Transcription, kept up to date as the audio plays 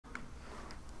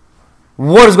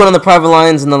What is going on, the private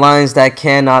lions and the lions that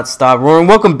cannot stop roaring?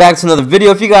 Welcome back to another video.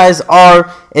 If you guys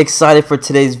are excited for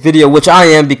today's video, which I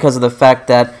am because of the fact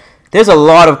that there's a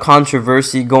lot of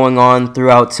controversy going on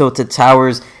throughout Tilted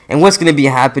Towers and what's going to be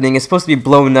happening. It's supposed to be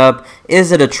blown up.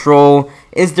 Is it a troll?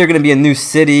 Is there going to be a new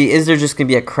city? Is there just going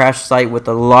to be a crash site with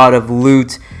a lot of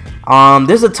loot?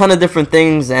 There's a ton of different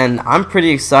things, and I'm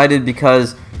pretty excited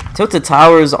because Tilted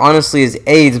Towers honestly is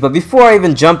AIDS. But before I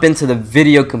even jump into the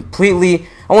video completely,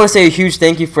 I want to say a huge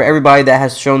thank you for everybody that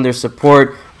has shown their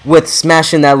support with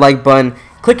smashing that like button,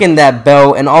 clicking that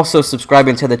bell, and also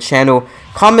subscribing to the channel.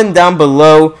 Comment down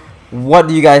below what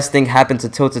do you guys think happened to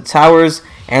Tilted Towers,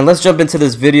 and let's jump into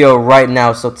this video right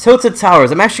now. So Tilted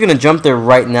Towers, I'm actually going to jump there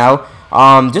right now.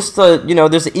 There's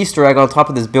an Easter egg on top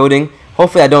of this building.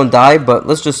 Hopefully I don't die, but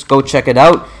let's just go check it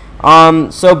out.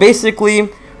 So basically,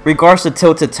 regards to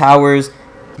Tilted Towers,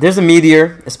 there's a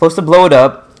meteor. It's supposed to blow it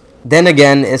up. Then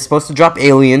again, it's supposed to drop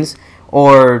aliens,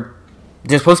 or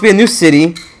there's supposed to be a new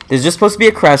city. There's just supposed to be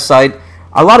a crash site.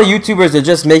 A lot of YouTubers are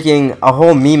just making a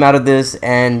whole meme out of this,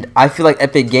 and I feel like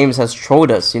Epic Games has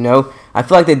trolled us, you know? I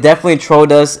feel like they definitely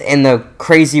trolled us in a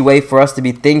crazy way for us to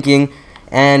be thinking.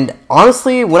 And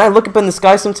honestly, when I look up in the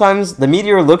sky sometimes, the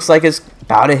meteor looks like it's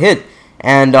about to hit.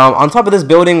 And on top of this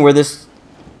building where this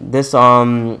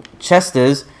chest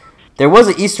is, there was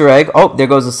an Easter egg. Oh, there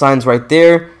goes the signs right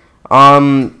there.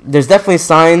 There's definitely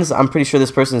signs. I'm pretty sure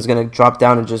this person is going to drop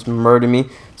down and just murder me.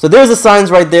 So there's the signs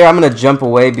right there. I'm going to jump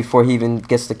away before he even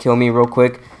gets to kill me real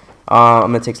quick.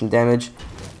 I'm going to take some damage.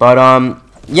 But,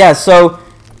 yeah, so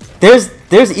there's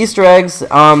Easter eggs.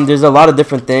 There's a lot of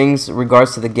different things in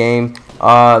regards to the game.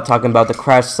 Talking about the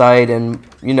crash site. And,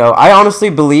 you know, I honestly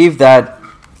believe that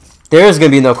there is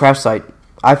going to be no crash site.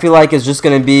 I feel like it's just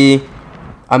going to be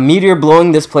a meteor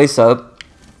blowing this place up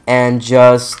and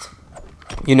just,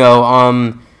 you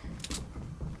know,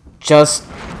 just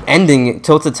ending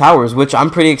Tilted Towers, which I'm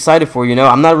pretty excited for. You know,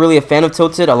 I'm not really a fan of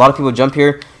Tilted. A lot of people jump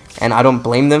here, and I don't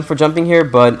blame them for jumping here,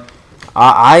 but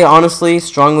I honestly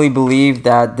strongly believe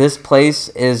that this place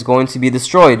is going to be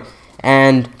destroyed,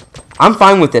 and I'm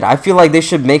fine with it. I feel like they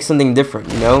should make something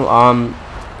different, you know.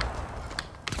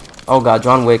 Oh god,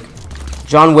 John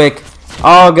Wick.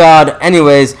 Oh god.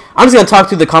 Anyways, I'm just gonna talk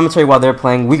through the commentary while they're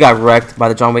playing. We got wrecked by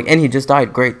the John Wick, and he just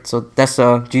died. Great. So that's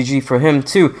GG for him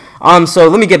too. So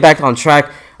let me get back on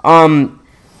track.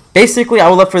 Basically, I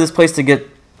would love for this place to get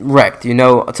wrecked. You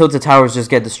know, Tilted Towers just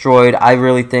get destroyed. I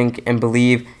really think and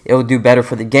believe it will do better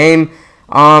for the game.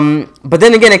 But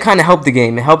then again, it kind of helped the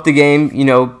game. It helped the game. You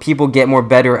know, people get more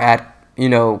better at, you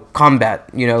know, combat.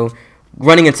 You know,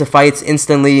 running into fights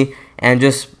instantly and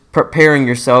just preparing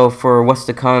yourself for what's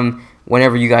to come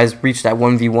whenever you guys reach that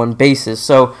 1v1 basis.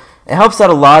 So it helps out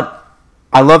a lot.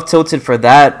 I love Tilted for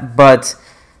that, but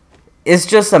it's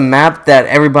just a map that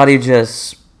everybody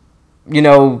just, you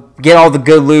know, get all the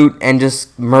good loot and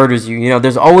just murders you. You know,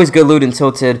 there's always good loot in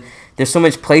Tilted. There's so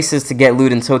much places to get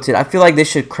loot in Tilted. I feel like they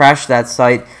should crash that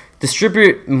site,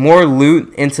 distribute more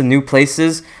loot into new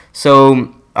places,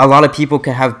 so a lot of people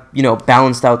can have, you know,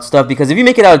 balanced out stuff. Because if you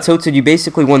make it out of Tilted, you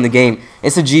basically won the game.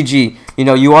 It's a GG. You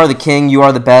know, you are the king. You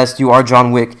are the best. You are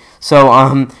John Wick.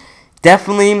 So,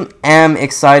 definitely am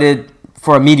excited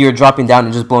for a meteor dropping down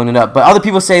and just blowing it up. But other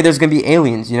people say there's going to be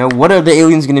aliens. You know, what are the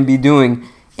aliens going to be doing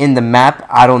in the map?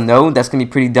 I don't know. That's going to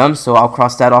be pretty dumb. So I'll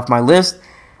cross that off my list.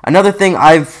 Another thing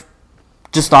I've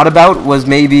just thought about was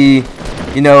maybe,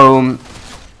 you know,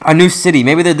 a new city.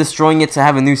 Maybe they're destroying it to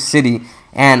have a new city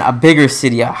and a bigger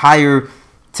city, a higher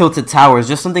Tilted Towers,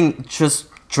 just something just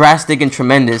drastic and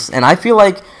tremendous. And I feel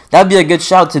like that'd be a good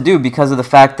shout to do because of the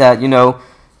fact that, you know,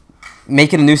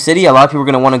 make it a new city. A lot of people are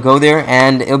going to want to go there,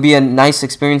 and it'll be a nice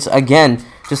experience again,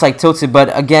 just like Tilted.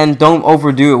 But again, don't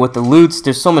overdo it with the loots.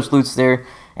 There's so much loots there,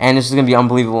 and it's just going to be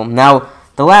unbelievable. Now,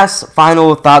 the last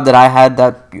final thought that I had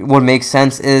that would make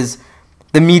sense is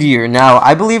the meteor. Now,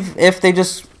 I believe if they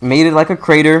just made it like a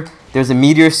crater, there's a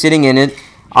meteor sitting in it,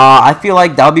 I feel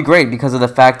like that would be great because of the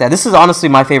fact that this is honestly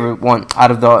my favorite one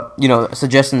out of the, you know,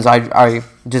 suggestions I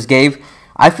just gave.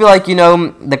 I feel like, you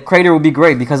know, the crater would be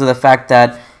great because of the fact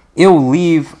that it will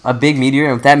leave a big meteor.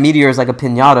 And if that meteor is like a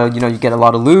piñata, you know, you get a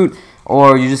lot of loot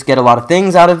or you just get a lot of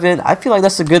things out of it. I feel like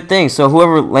that's a good thing. So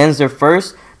whoever lands there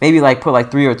first, maybe like put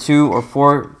like 3 or 2 or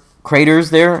 4 craters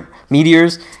there,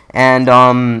 meteors,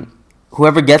 and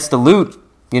whoever gets the loot,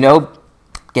 you know,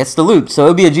 gets the loot. So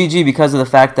it'll be a GG because of the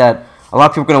fact that a lot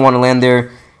of people are going to want to land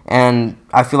there, and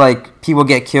I feel like people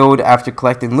get killed after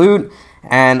collecting loot,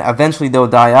 and eventually they'll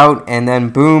die out, and then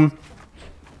boom,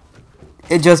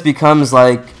 it just becomes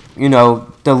like, you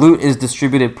know, the loot is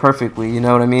distributed perfectly, you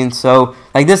know what I mean? So,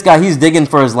 like this guy, he's digging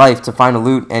for his life to find a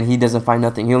loot, and he doesn't find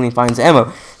nothing. He only finds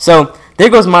ammo. So, there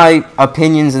goes my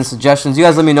opinions and suggestions. You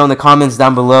guys let me know in the comments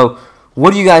down below.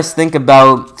 What do you guys think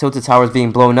about Tilted Towers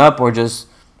being blown up, or just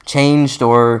changed,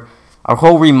 or a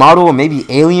whole remodel, or maybe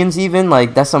aliens even?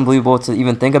 Like, that's unbelievable to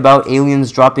even think about.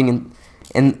 Aliens dropping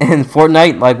in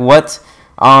Fortnite. Like, what?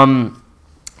 I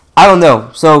don't know.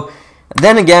 So,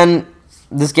 then again,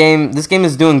 this game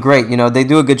is doing great. You know, they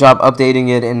do a good job updating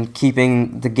it and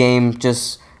keeping the game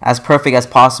just as perfect as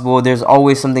possible. There's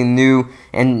always something new,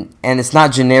 and it's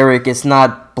not generic, it's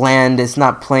not bland, it's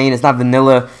not plain, it's not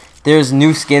vanilla. There's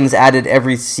new skins added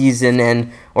every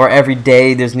season or every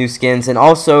day. There's new skins, and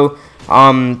also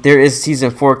there is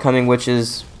season 4 coming, which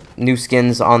is new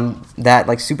skins on that,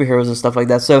 like superheroes and stuff like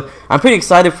that. So I'm pretty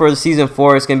excited for the season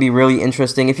 4. It's gonna be really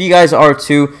interesting. If you guys are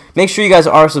too, make sure you guys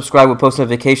are subscribed with post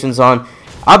notifications on.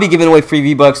 I'll be giving away free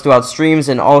V-Bucks throughout streams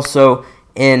and also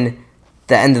at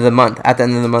the end of the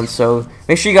month. So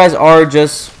make sure you guys are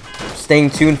just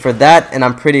staying tuned for that, and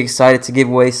I'm pretty excited to give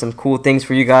away some cool things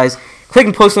for you guys. Click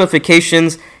and post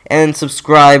notifications and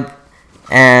subscribe,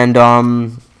 and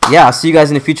yeah, I'll see you guys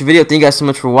in a future video. Thank you guys so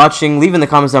much for watching. Leave in the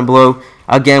comments down below,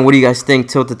 again, what do you guys think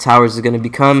Tilted Towers is going to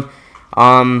become,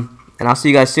 and I'll see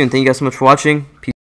you guys soon. Thank you guys so much for watching.